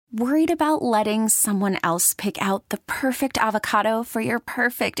Worried about letting someone else pick out the perfect avocado for your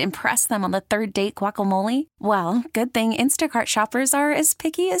perfect impress them on the third date guacamole? Well, good thing Instacart shoppers are as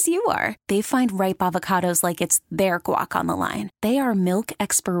picky as you are. They find ripe avocados like it's their guac on the line. They are milk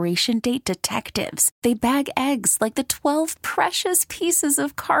expiration date detectives. They bag eggs like the 12 precious pieces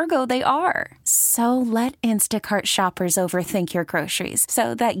of cargo they are. So let Instacart shoppers overthink your groceries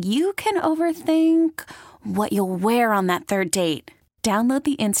so that you can overthink what you'll wear on that third date. Download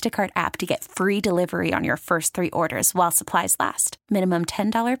the Instacart app to get free delivery on your first 3 orders while supplies last. Minimum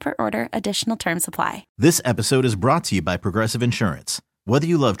 $10 per order. Additional terms apply. This episode is brought to you by Progressive Insurance. Whether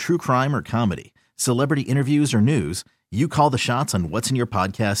you love true crime or comedy, celebrity interviews or news, you call the shots on what's in your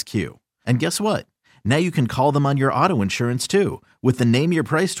podcast queue. And guess what? Now you can call them on your auto insurance too with the Name Your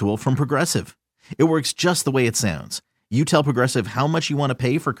Price tool from Progressive. It works just the way it sounds. You tell Progressive how much you want to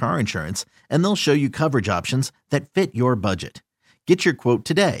pay for car insurance, and they'll show you coverage options that fit your budget. Get your quote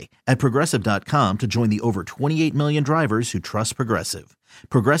today at Progressive.com to join the over 28 million drivers who trust Progressive.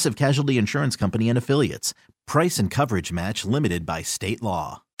 Progressive Casualty Insurance Company and Affiliates. Price and coverage match limited by state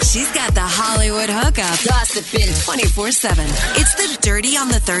law. She's got the Hollywood hookup. Gossiping 24/7. It's the Dirty on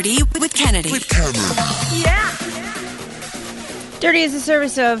the 30 with Kennedy. Yeah. Dirty is a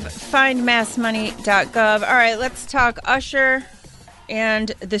service of findmassmoney.gov. All right, let's talk Usher and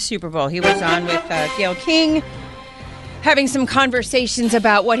the Super Bowl. He was on with Gayle King, having some conversations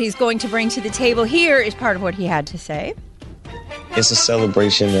about what he's going to bring to the table. Here is part of what he had to say. It's a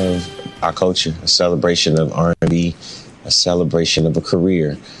celebration of our culture, a celebration of R&B, a celebration of a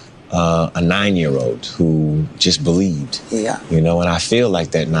career, a 9-year-old who just believed. Yeah. You know, and I feel like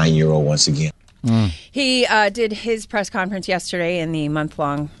that 9-year-old once again. He did his press conference yesterday in the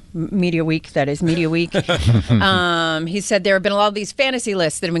month-long Media Week, that is Media Week. He said there have been a lot of these fantasy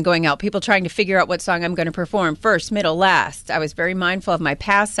lists that have been going out, people trying to figure out what song I'm going to perform first, middle, last. I was very mindful of my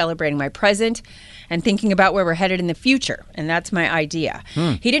past, celebrating my present, and thinking about where we're headed in the future. And that's my idea.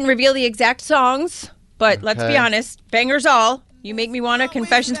 He didn't reveal the exact songs, but let's be honest, bangers all. You Make Me Wanna,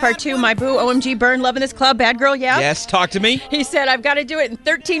 Confessions Part 2, My Boo, OMG, Burn, Lovin' This Club, Bad Girl, yeah? Yes, talk to me. He said, I've got to do it in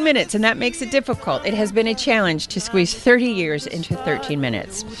 13 minutes, and that makes it difficult. It has been a challenge to squeeze 30 years into 13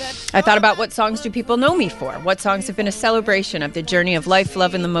 minutes. I thought about what songs do people know me for? What songs have been a celebration of the journey of life,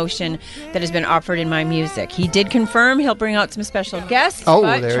 love, and the motion that has been offered in my music? He did confirm he'll bring out some special guests,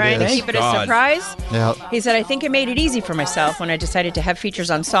 but trying to keep it a surprise. Yep. He said, I think it made it easy for myself when I decided to have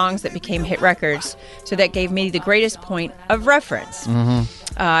features on songs that became hit records, so that gave me the greatest point of reference.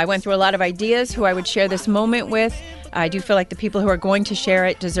 I went through a lot of ideas who I would share this moment with. I do feel like the people who are going to share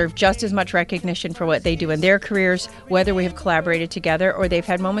it deserve just as much recognition for what they do in their careers, whether we have collaborated together or they've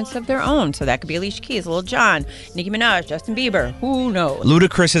had moments of their own. So that could be Alicia Keys, Lil Jon, Nicki Minaj, Justin Bieber. Who knows?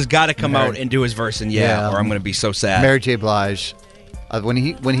 Ludacris has got to come out and do his verse, and or I'm going to be so sad. Mary J. Blige. When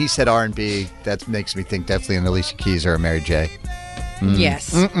he said R&B, that makes me think definitely an Alicia Keys or a Mary J.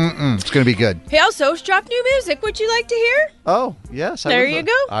 Yes. It's going to be good. He also dropped new music. Would you like to hear? Oh, yes. There you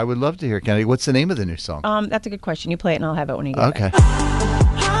go. I would love to hear, Kennedy. What's the name of the new song? That's a good question. You play it and I'll have it when you get okay. it.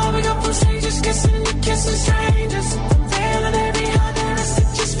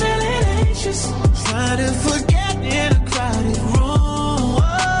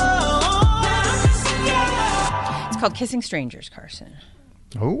 It's called Kissing Strangers, Carson.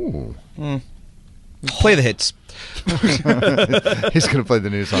 Oh. Play the hits. He's going to play the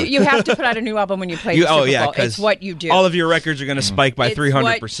new song. You have to put out a new album when you play the Super Bowl. It's what you do. All of your records are going to spike by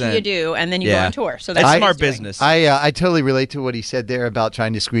 300%. It's what you do, and then you go on tour. So that's smart business. I totally relate to what he said there about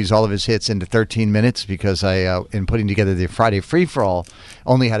trying to squeeze all of his hits into 13 minutes because I, in putting together the Friday Free-For-All,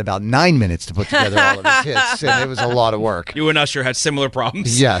 only had about 9 minutes to put together all of his hits, and it was a lot of work. You and Usher had similar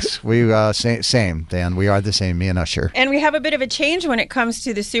problems. Yes, we same, Dan. We are the same, me and Usher. And we have a bit of a change when it comes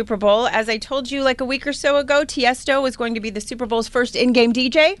to the Super Bowl. As I told you like a week or so ago, Tiesto was going to be the Super Bowl's first in-game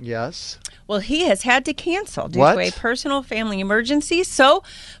DJ. Yes. Well, he has had to cancel due to a personal family emergency. So,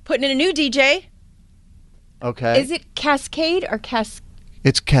 putting in a new DJ. Okay. Is it Cascade or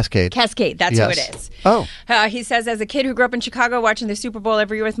It's Cascade. Cascade, that's who it is. Oh. He says, as a kid who grew up in Chicago watching the Super Bowl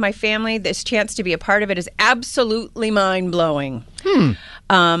every year with my family, this chance to be a part of it is absolutely mind-blowing.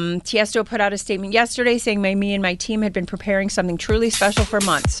 Tiesto put out a statement yesterday saying me and my team had been preparing something truly special for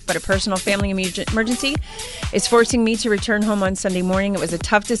months, but a personal family emergency is forcing me to return home on Sunday morning. It was a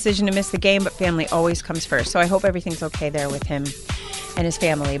tough decision to miss the game, but family always comes first. So I hope everything's okay there with him and his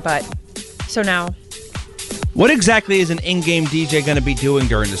family. But so now... What exactly is an in-game DJ going to be doing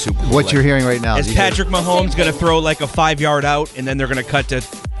during the Super Bowl? What you're hearing right now. Is Patrick Mahomes going to throw like a 5-yard out, and then they're going to cut to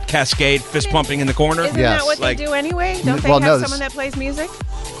Cascade fist pumping in the corner? Isn't that what they do anyway? Don't they have someone that plays music?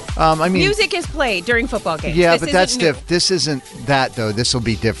 Music is played during football games. Yeah, this but that's new. This isn't that, though. This will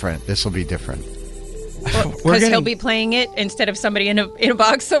be different. Because he'll be playing it instead of somebody in a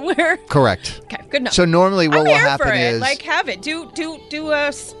box somewhere. Correct. Okay, good enough. So normally what I'm will here happen for it. is... Like, have it. Do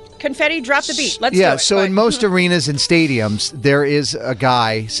a confetti, drop the beat. Let's do Yeah, it. so in most arenas and stadiums, there is a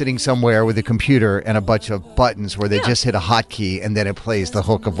guy sitting somewhere with a computer and a bunch of buttons where they just hit a hotkey and then it plays the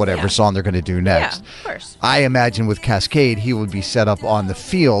hook of whatever song they're going to do next. Yeah, of course. I imagine with Cascade, he would be set up on the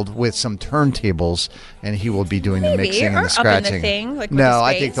field with some turntables and he will be doing the mixing and or the up scratching. in the thing, like with no, the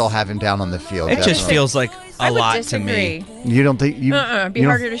I think skates. they'll have him down on the field. It just feels like a lot disagree. to me. You don't think you? It'd be you don't-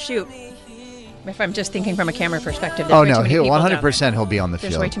 harder to shoot. If I'm just thinking from a camera perspective. Oh There's way no, too many he'll people down 100% there. he'll be on the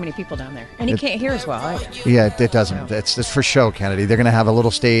There's field. way too many people down there, and he can't hear as well either. Yeah, it doesn't. It's for show, Kennedy. They're going to have a little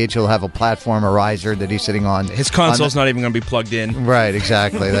stage. He'll have a platform, a riser that he's sitting on. His console's not even going to be plugged in. Right,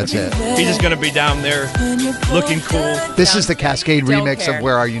 exactly. That's it. He's just going to be down there looking cool. This is the Cascade Don't remix care. of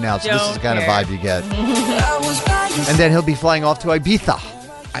Where Are You Now? So this is the Don't kind of care. vibe you get. And then he'll be flying off to Ibiza.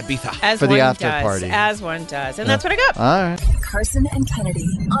 As For the one after does, party. As one does, and that's what I got. All right. Carson and Kennedy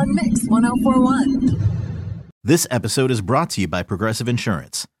on Mix 104.1. This episode is brought to you by Progressive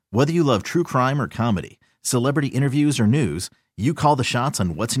Insurance. Whether you love true crime or comedy, celebrity interviews or news, you call the shots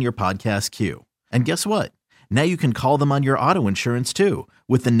on what's in your podcast queue. And guess what? Now you can call them on your auto insurance too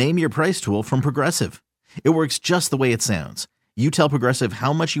with the Name Your Price tool from Progressive. It works just the way it sounds. You tell Progressive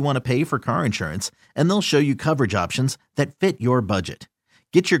how much you want to pay for car insurance, and they'll show you coverage options that fit your budget.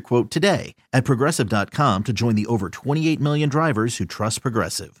 Get your quote today at Progressive.com to join the over 28 million drivers who trust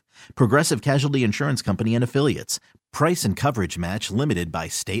Progressive. Progressive Casualty Insurance Company and Affiliates. Price and coverage match limited by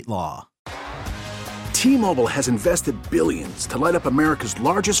state law. T-Mobile has invested billions to light up America's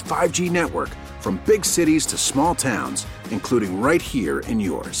largest 5G network, from big cities to small towns, including right here in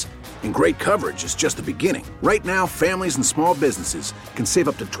yours. And great coverage is just the beginning. Right now, families and small businesses can save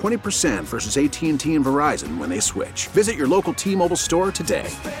up to 20% versus AT&T and Verizon when they switch. Visit your local T-Mobile store today.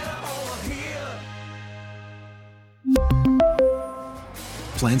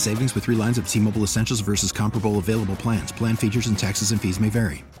 Plan savings with 3 lines of T-Mobile Essentials versus comparable available plans. Plan features and taxes and fees may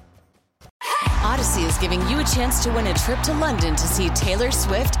vary. Odyssey is giving you a chance to win a trip to London to see Taylor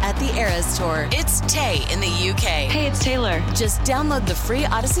Swift at the Eras Tour. It's Tay in the UK. Hey, it's Taylor. Just download the free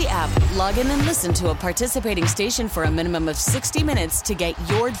Odyssey app, log in and listen to a participating station for a minimum of 60 minutes to get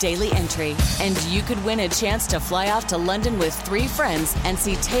your daily entry. And you could win a chance to fly off to London with 3 friends and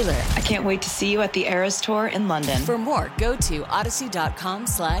see Taylor. I can't wait to see you at the Eras Tour in London. For more, go to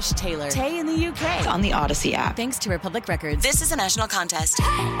odyssey.com/Taylor. Tay in the UK. It's on the Odyssey app. Thanks to Republic Records. This is a national contest.